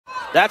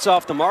That's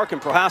off the mark,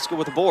 and Prohaska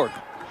with a board.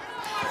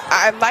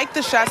 I like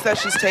the shots that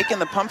she's taken.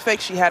 The pump fake,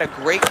 she had a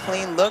great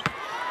clean look.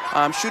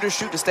 Shooter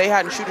shoot to stay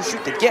hot and shooter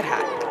shoot to get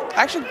hot.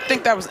 I actually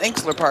think that was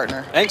Enksler,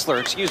 partner. Enksler,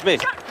 excuse me.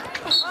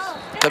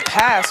 The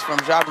pass from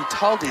Jaldi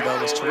Taldi,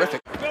 though, was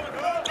terrific.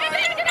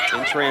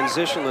 In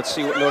transition, let's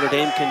see what Notre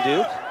Dame can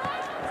do.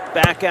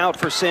 Back out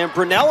for Sam.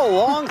 Brunelle, a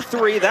long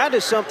three. That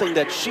is something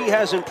that she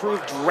has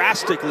improved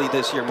drastically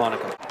this year,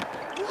 Monica.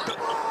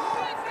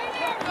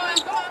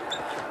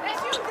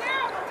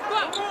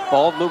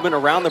 Ball movement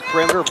around the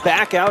perimeter.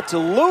 Back out to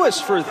Lewis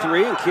for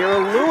three. And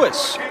Kira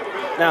Lewis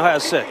now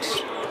has 6.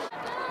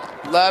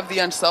 Love the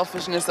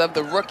unselfishness of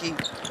the rookie,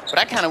 but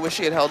I kind of wish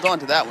she had held on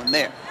to that one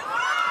there.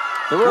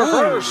 The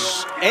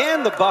reverse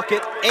and the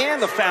bucket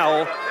and the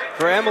foul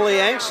for Emily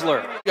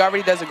Enksler. She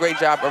already does a great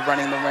job of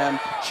running the rim.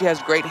 She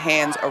has great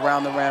hands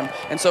around the rim.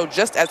 And so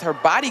just as her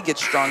body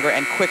gets stronger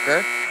and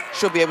quicker,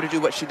 she'll be able to do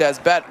what she does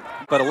better.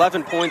 But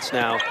 11 points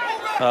now.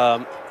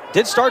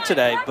 Did start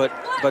today,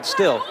 but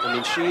still, I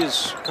mean, she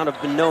has kind of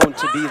been known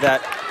to be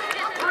that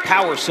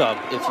power sub,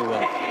 if you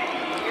will.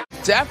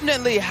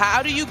 Definitely.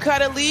 How do you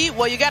cut a lead?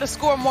 Well, you got to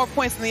score more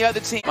points than the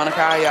other team.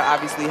 Mangakahia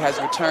obviously has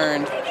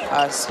returned.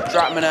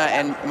 Stratmana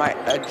and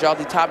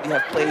Jaldi Taldi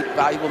have played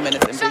valuable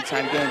minutes in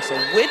big-time games. So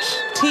which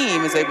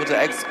team is able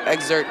to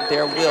exert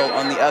their will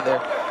on the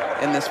other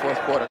in this fourth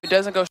quarter? It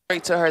doesn't go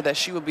straight to her that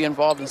she would be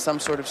involved in some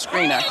sort of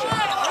screen action.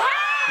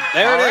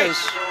 There it is.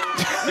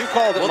 You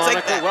called it, we'll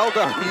Monica. Well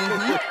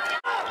done.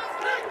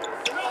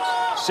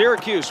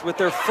 Syracuse with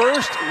their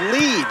first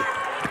lead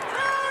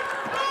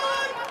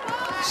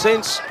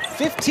since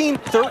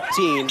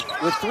 15-13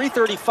 with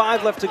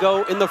 3:35 left to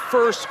go in the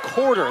first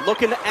quarter.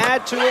 Looking to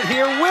add to it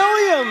here.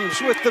 Williams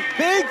with the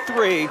big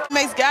three.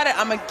 Mace got it.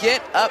 I'm going to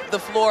get up the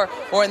floor.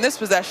 Or in this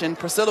possession,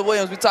 Priscilla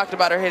Williams, we talked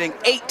about her hitting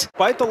 8.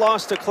 Despite the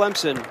loss to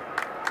Clemson,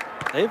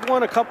 they've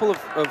won a couple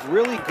of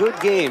really good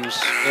games,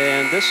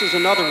 and this is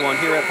another one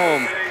here at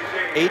home.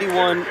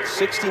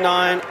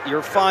 81-69,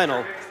 your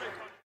final.